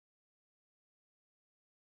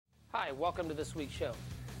Hi, welcome to this week's show.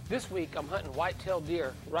 This week I'm hunting white-tailed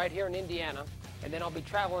deer right here in Indiana, and then I'll be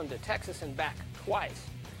traveling to Texas and back twice.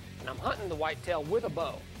 And I'm hunting the whitetail with a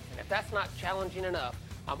bow. And if that's not challenging enough,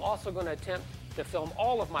 I'm also going to attempt to film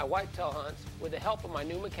all of my whitetail hunts with the help of my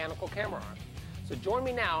new mechanical camera arm. So join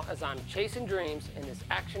me now as I'm chasing dreams in this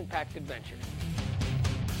action-packed adventure.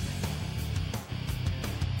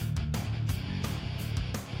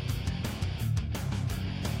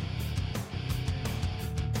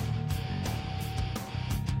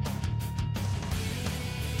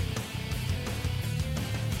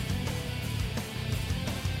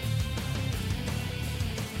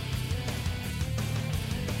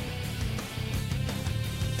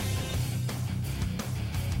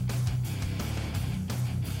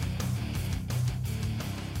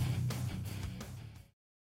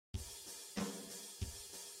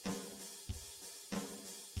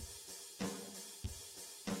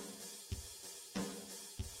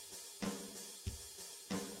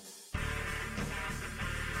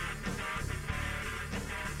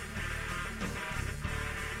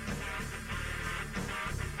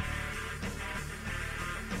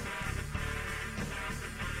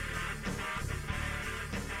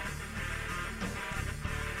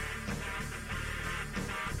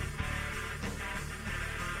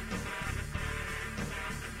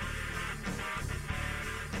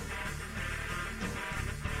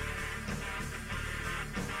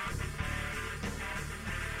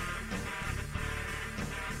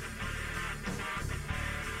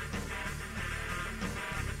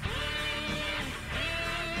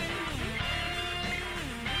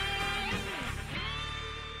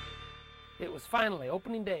 It was finally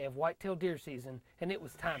opening day of whitetail deer season, and it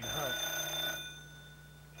was time to hunt.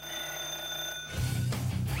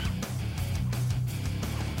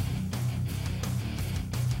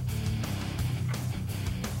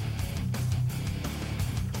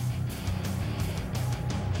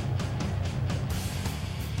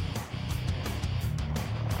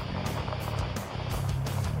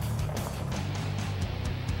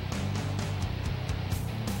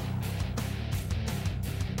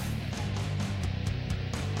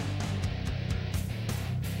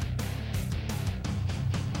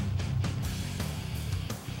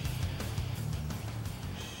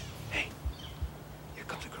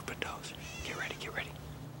 Get ready.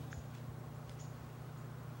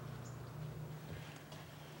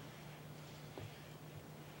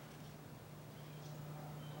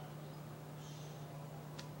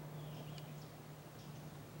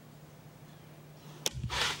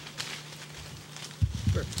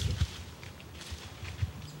 Perfect.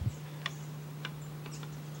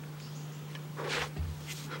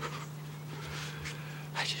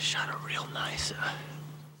 I just shot a real nice,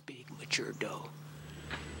 big mature doe.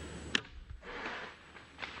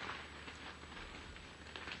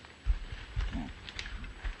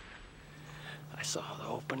 I saw the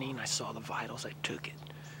opening, I saw the vitals, I took it.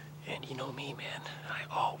 And you know me, man, I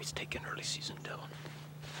always take an early season doe.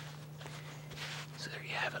 So there you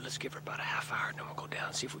have it. Let's give her about a half hour and then we'll go down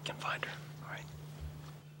and see if we can find her. All right.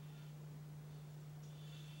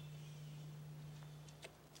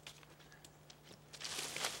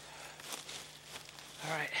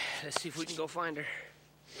 All right, let's see if we can go find her.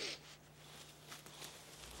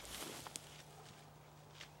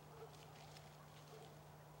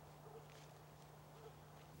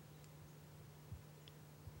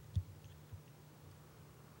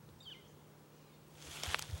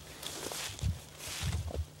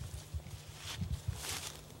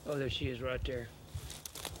 Oh, there she is right there.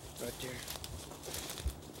 Right there.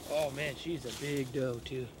 Oh man, she's a big doe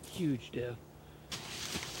too. Huge doe.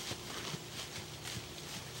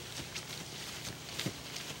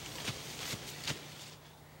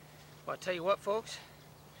 Well, I'll tell you what, folks.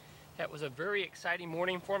 That was a very exciting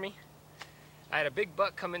morning for me. I had a big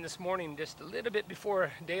buck come in this morning just a little bit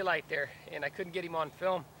before daylight there, and I couldn't get him on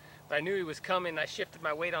film, but I knew he was coming. I shifted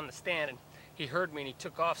my weight on the stand, and he heard me, and he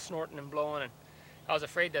took off snorting and blowing, and I was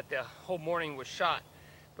afraid that the whole morning was shot.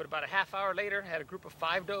 But about a half hour later, I had a group of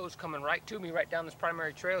 5 does coming right to me right down this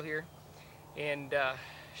primary trail here. And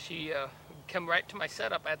she came right to my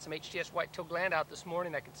setup. I had some HTS white-tailed gland out this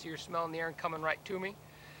morning. I could see her smelling the air and coming right to me.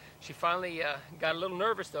 She finally got a little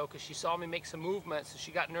nervous though, because she saw me make some movements. So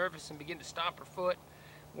she got nervous and began to stomp her foot.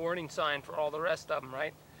 Warning sign for all the rest of them,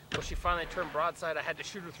 right? Well, she finally turned broadside. I had to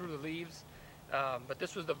shoot her through the leaves. But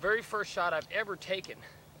this was the very first shot I've ever taken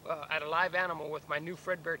at a live animal with my new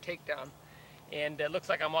Fred Bear takedown, and it looks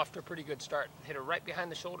like I'm off to a pretty good start. Hit her right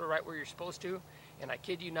behind the shoulder, right where you're supposed to, and I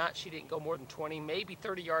kid you not, she didn't go more than 20, maybe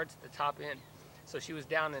 30 yards at the top end. So she was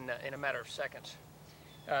down in a matter of seconds.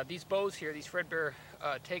 These bows here, these Fred Bear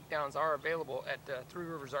takedowns, are available at Three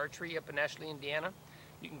Rivers Archery up in Ashley, Indiana.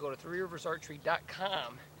 You can go to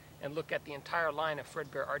threeriversarchery.com and look at the entire line of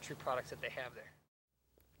Fred Bear archery products that they have there.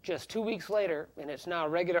 Just 2 weeks later, and it's now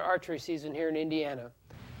regular archery season here in Indiana.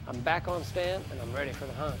 I'm back on stand and I'm ready for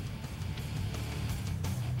the hunt.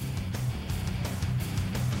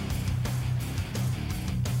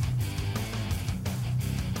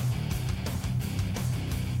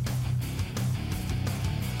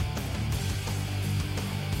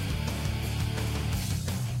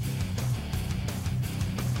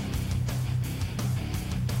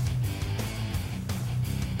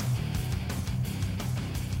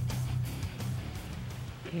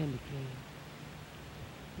 Candy cane.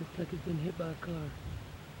 Looks like it's been hit by a car.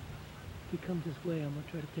 If he comes this way, I'm gonna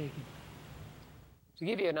try to take him. To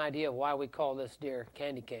give you an idea of why we call this deer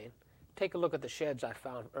candy cane, take a look at the sheds I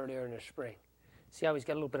found earlier in the spring. See how he's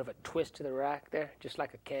got a little bit of a twist to the rack there? Just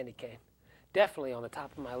like a candy cane. Definitely on the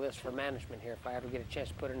top of my list for management here if I ever get a chance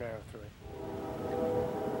to put an arrow through it.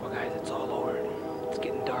 Well guys, it's all over. It's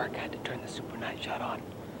getting dark. I had to turn the super night shot on.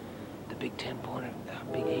 The big 10-pointer,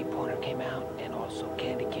 the big 8-pointer came out, and also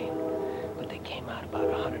candy cane, but they came out about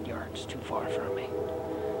 100 yards too far from me.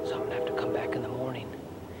 So I'm gonna have to come back in the morning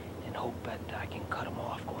and hope that I can cut them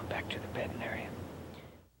off going back to the bedding area.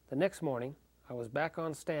 The next morning, I was back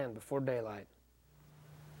on stand before daylight.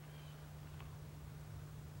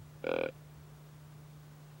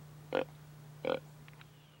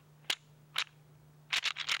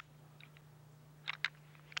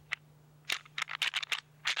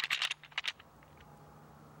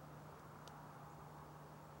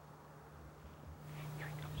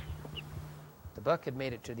 The buck had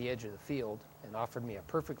made it to the edge of the field and offered me a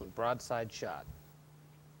perfectly broadside shot.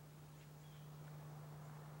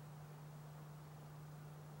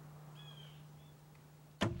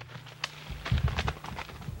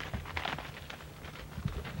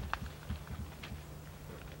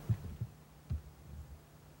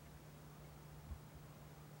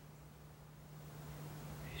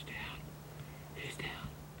 He's down. He's down.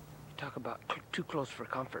 Talk about too close for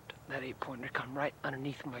comfort. That 8-pointer come right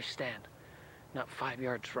underneath my stand. Not 5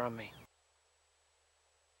 yards from me.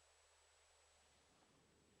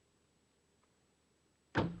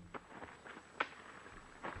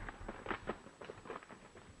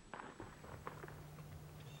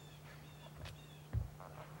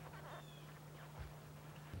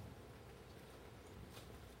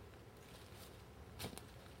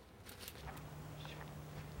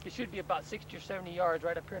 It should be about 60 or 70 yards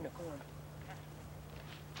right up here in the corner.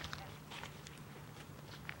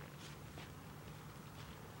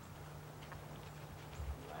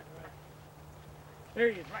 There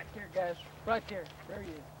he is, right there, guys. Right there. There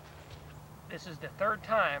he is. This is the third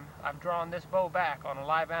time I've drawn this bow back on a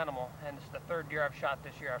live animal, and this is the third deer I've shot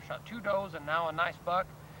this year. I've shot 2 does and now a nice buck.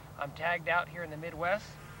 I'm tagged out here in the Midwest,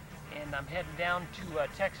 and I'm heading down to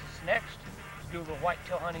Texas next to do a little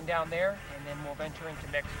whitetail hunting down there, and then we'll venture into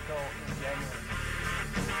Mexico in January.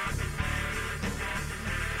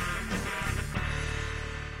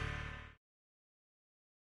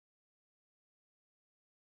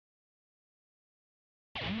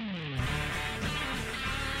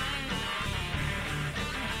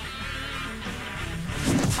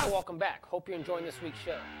 Hi, welcome back. Hope you're enjoying this week's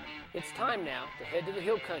show. It's time now to head to the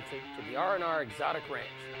hill country to the R&R Exotic Ranch.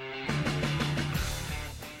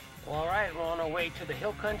 Well, all right, we're on our way to the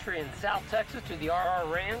hill country in South Texas to the R&R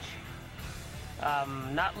Ranch.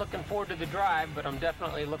 Not looking forward to the drive, but I'm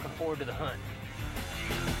definitely looking forward to the hunt.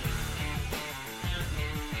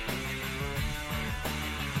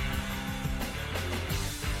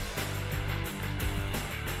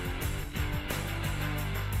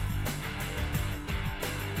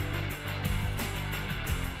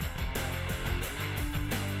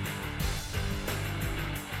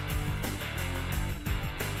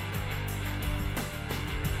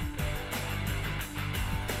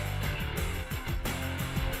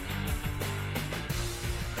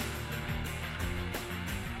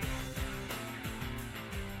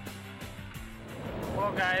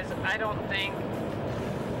 Well, guys, I don't think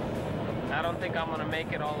I'm gonna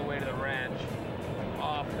make it all the way to the ranch. I'm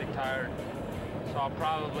awfully tired, so I'll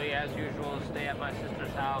probably, as usual, stay at my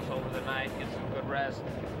sister's house over the night, get some good rest,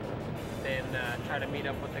 then try to meet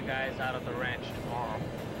up with the guys out at the ranch tomorrow.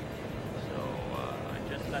 So I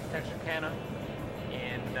just left Texarkana,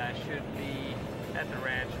 and I should be at the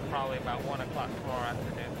ranch probably about 1 o'clock tomorrow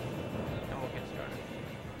afternoon, and we'll get started.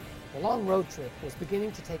 The long road trip was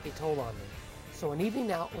beginning to take a toll on me, so an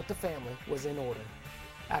evening out with the family was in order.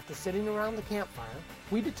 After sitting around the campfire,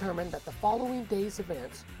 we determined that the following day's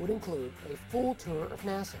events would include a full tour of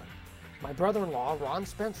NASA, My brother-in-law, Ron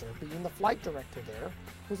Spencer, being the flight director there,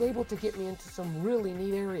 was able to get me into some really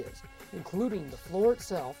neat areas, including the floor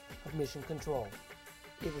itself of Mission Control.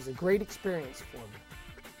 It was a great experience for me.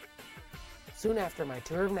 Soon after my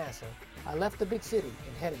tour of NASA, I left the big city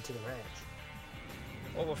and headed to the ranch.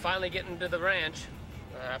 Well, we're finally getting to the ranch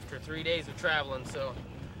after 3 days of traveling, so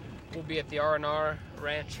we'll be at the R&R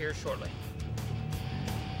ranch here shortly.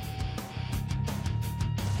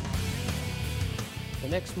 The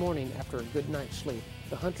next morning, after a good night's sleep,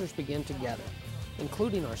 the hunters began to gather,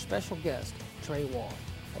 including our special guest, Trey Wall,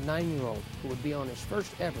 a 9-year-old who would be on his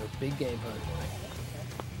first ever big game hunt.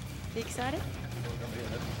 You excited?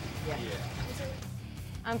 Yeah.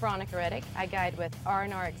 I'm Veronica Reddick. I guide with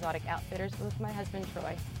R&R Exotic Outfitters with my husband,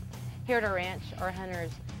 Troy. Here at our ranch, our hunters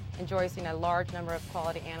enjoy seeing a large number of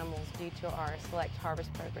quality animals due to our select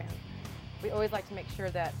harvest program. We always like to make sure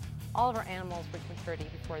that all of our animals reach maturity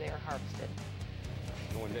before they are harvested.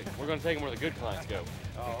 We're going to take them where the good clients go.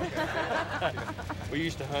 Oh, okay. We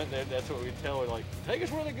used to hunt, that's what we'd tell her, like, take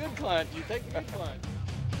us where the good clients, you take the good clients.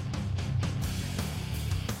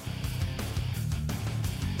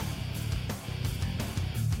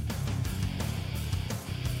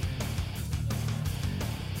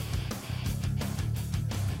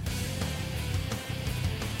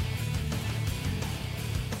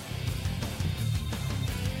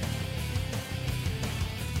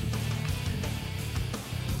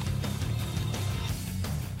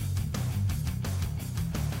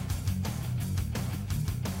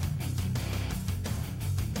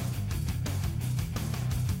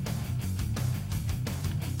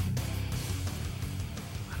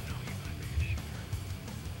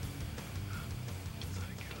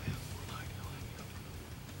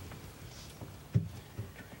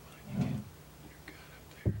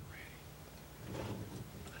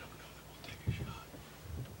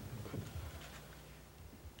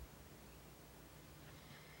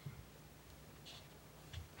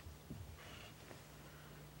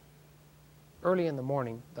 Early in the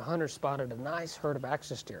morning, the hunters spotted a nice herd of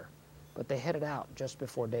axis deer, but they headed out just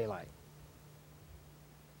before daylight.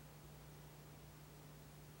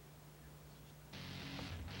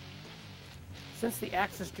 Since the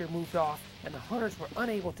axis deer moved off and the hunters were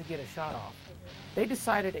unable to get a shot off, they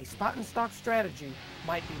decided a spot and stalk strategy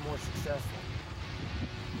might be more successful.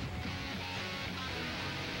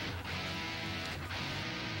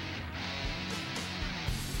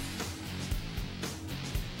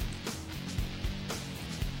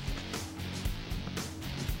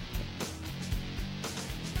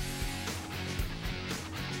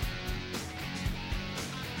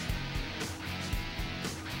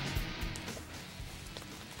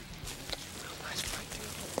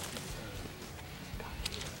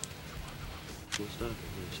 We'll stop it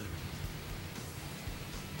in a second.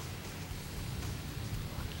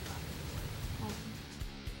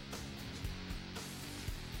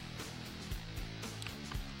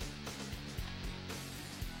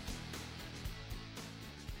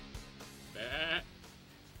 Bat.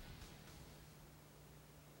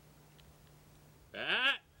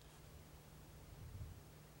 Bat.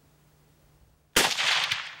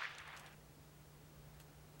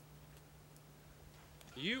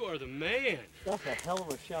 You are the man. That's a hell of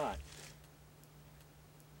a shot.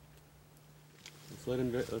 Let's let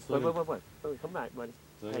him. Wait, come back, buddy.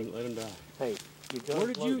 Let him die. Hey, your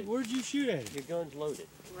gun's loaded. Where did you shoot at him? Your gun's loaded.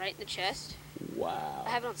 Right in the chest. Wow.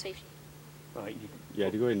 I have it on safety. All right,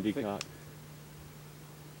 Yeah, to go ahead and decock.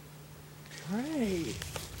 Hey,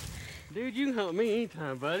 dude, you can hunt me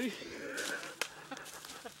anytime, buddy.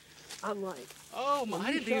 I'm like, Oh my!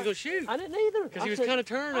 I didn't think he was gonna shoot. I didn't either. Because he was kind of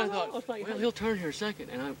turned. I thought, was like, well, he'll turn here a second,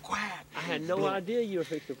 and I'm quack. I had no idea you were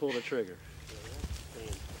fixing to pull the trigger.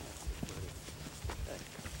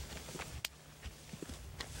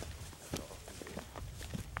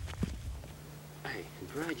 Hey,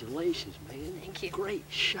 congratulations, man. Thank you. Great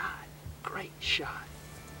shot. Great shot.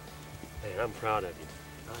 Man, I'm proud of you.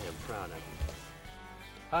 I am proud of you.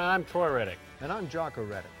 Hi, I'm Troy Reddick. And I'm Jocko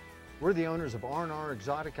Reddick. We're the owners of R&R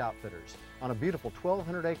Exotic Outfitters on a beautiful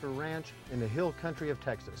 1,200-acre ranch in the hill country of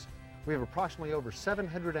Texas. We have approximately over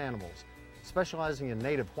 700 animals, specializing in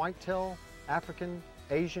native whitetail, African,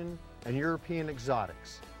 Asian, and European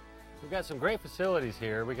exotics. We've got some great facilities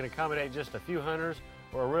here. We can accommodate just a few hunters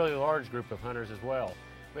or a really large group of hunters as well.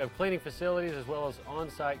 We have cleaning facilities as well as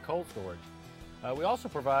on-site cold storage. We also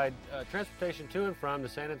provide transportation to and from the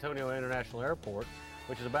San Antonio International Airport,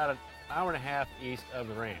 which is about an hour and a half east of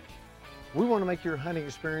the ranch. We want to make your hunting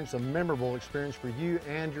experience a memorable experience for you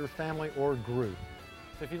and your family or group.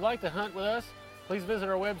 So if you'd like to hunt with us, please visit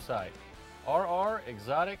our website,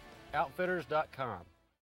 rrexoticoutfitters.com.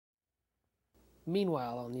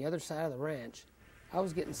 Meanwhile, on the other side of the ranch, I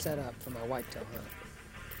was getting set up for my whitetail hunt.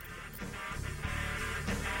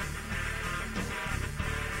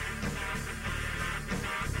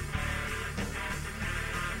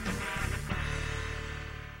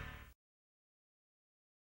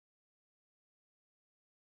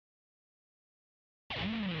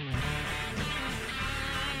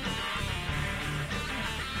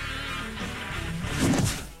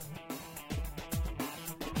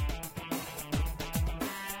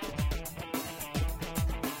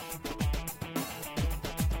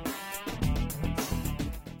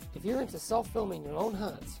 If you're into self-filming your own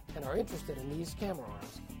hunts and are interested in these camera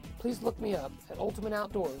arms, please look me up at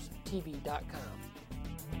ultimateoutdoorstv.com.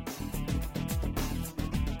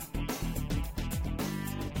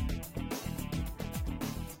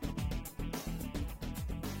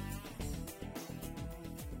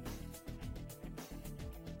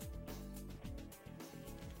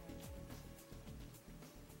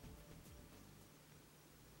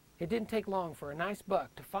 It didn't take long for a nice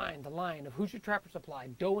buck to find the line of Hoosier Trapper Supply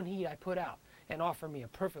doe and heat I put out and offer me a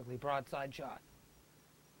perfectly broadside shot.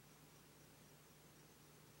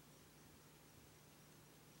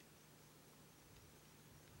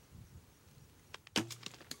 The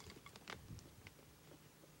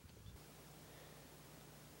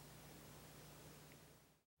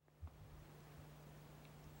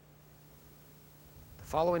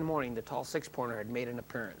following morning, the tall six-pointer had made an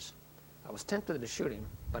appearance. I was tempted to shoot him,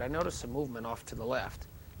 but I noticed some movement off to the left,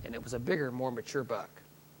 and it was a bigger, more mature buck.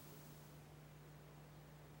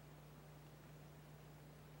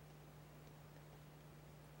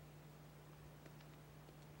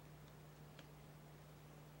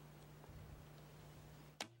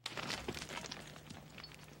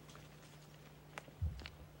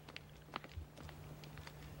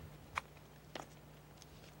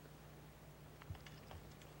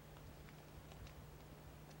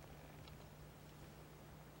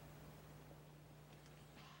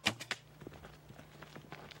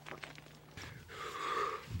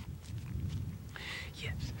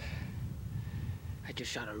 Yes. I just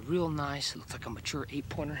shot a real nice, looks like a mature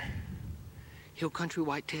 8-pointer. Hill country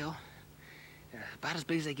whitetail. About as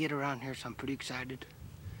big as they get around here, so I'm pretty excited.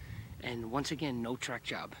 And once again, no track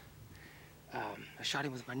job. I shot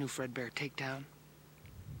him with my new Fred Bear takedown.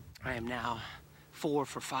 I am now 4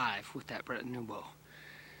 for 5 with that brand new bow.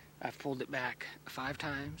 I've pulled it back 5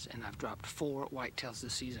 times, and I've dropped 4 whitetails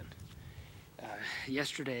this season.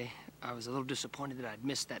 Yesterday, I was a little disappointed that I'd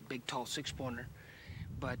missed that big, tall 6-pointer.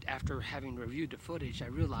 But after having reviewed the footage, I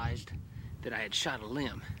realized that I had shot a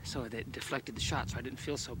limb, so that deflected the shot, so I didn't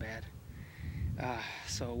feel so bad.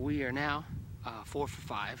 So we are now 4 for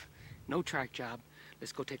 5, no track job.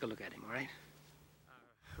 Let's go take a look at him, all right?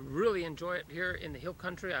 I really enjoy it here in the hill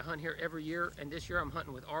country. I hunt here every year, and this year I'm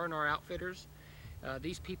hunting with R&R Outfitters.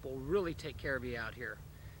 These people really take care of you out here.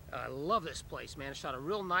 I love this place, man. I shot a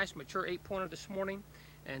real nice mature 8-pointer this morning.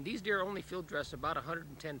 And these deer only field dress about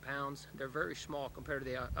 110 pounds. They're very small compared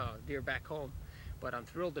to the deer back home. But I'm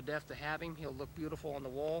thrilled to death to have him. He'll look beautiful on the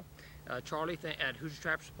wall. Charlie at Hoosier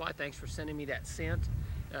Trapper Supply, thanks for sending me that scent.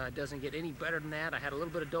 It doesn't get any better than that. I had a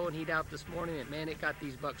little bit of doe and heat out this morning, and man, it got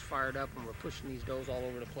these bucks fired up, and we're pushing these does all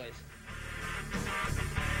over the place.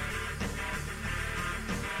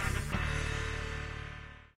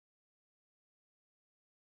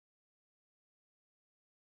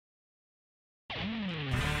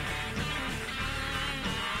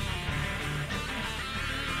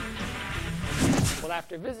 Well,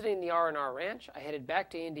 after visiting the R&R Ranch, I headed back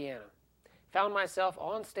to Indiana. Found myself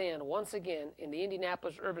on stand once again in the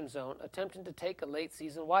Indianapolis urban zone attempting to take a late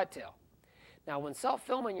season whitetail. Now, when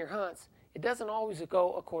self-filming your hunts, it doesn't always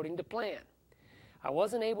go according to plan. I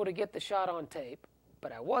wasn't able to get the shot on tape,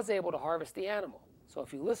 but I was able to harvest the animal. So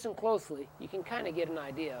if you listen closely, you can kind of get an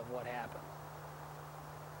idea of what happened.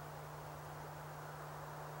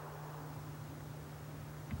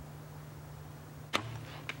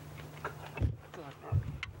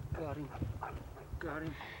 Got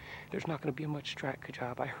him. There's not going to be much track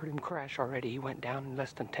job. I heard him crash already. He went down in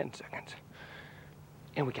less than 10 seconds.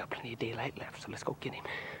 And we got plenty of daylight left, so let's go get him.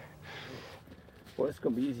 Well, it's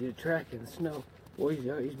going to be easy to track in the snow. Boy,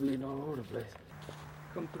 he's bleeding all over the place.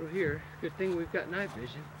 Come through here. Good thing we've got night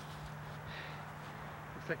vision.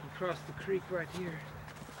 Looks like he crossed the creek right here.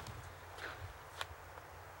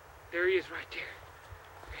 There he is right there.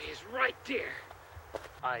 He is right there.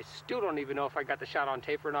 I still don't even know if I got the shot on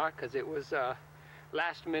tape or not, because it was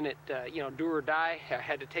last minute, do or die. I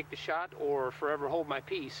had to take the shot or forever hold my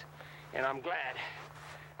peace, and I'm glad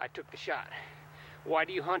I took the shot. Why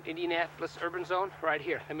do you hunt Indianapolis Urban Zone? Right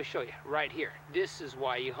here. Let me show you. Right here. This is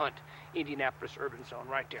why you hunt Indianapolis Urban Zone.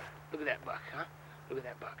 Right there. Look at that buck, huh? Look at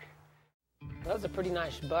that buck. That was a pretty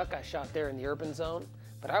nice buck I shot there in the Urban Zone,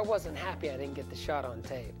 but I wasn't happy I didn't get the shot on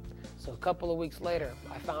tape. So a couple of weeks later,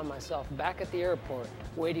 I found myself back at the airport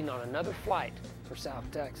waiting on another flight for South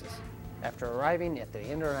Texas. After arriving at the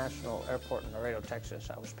International Airport in Laredo,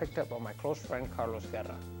 Texas, I was picked up by my close friend Carlos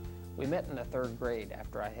Guerra. We met in the 3rd grade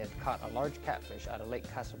after I had caught a large catfish out of Lake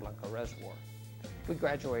Casablanca Reservoir. We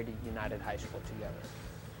graduated United High School together.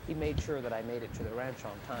 He made sure that I made it to the ranch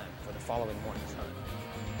on time for the following morning's hunt.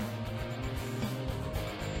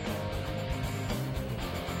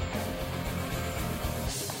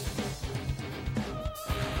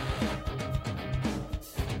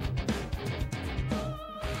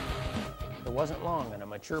 It wasn't long and a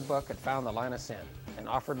mature buck had found the line of scent and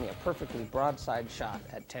offered me a perfectly broadside shot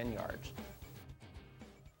at 10 yards.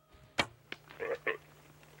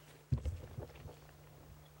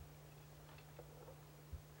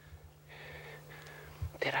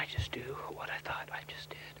 Did I just do what I thought I just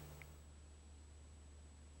did?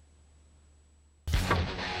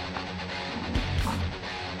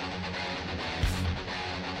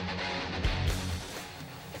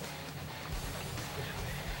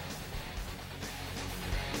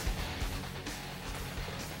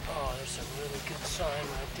 Oh, there's some really good sign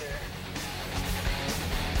right there.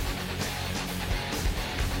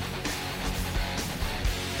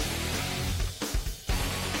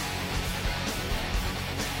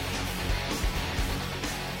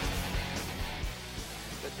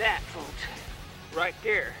 But that, folks, right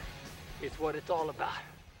there is what it's all about.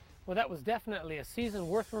 Well, that was definitely a season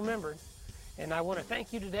worth remembering, and I want to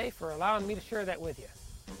thank you today for allowing me to share that with you.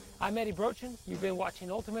 I'm Eddie Brochin. You've been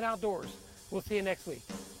watching Ultimate Outdoors. We'll see you next week.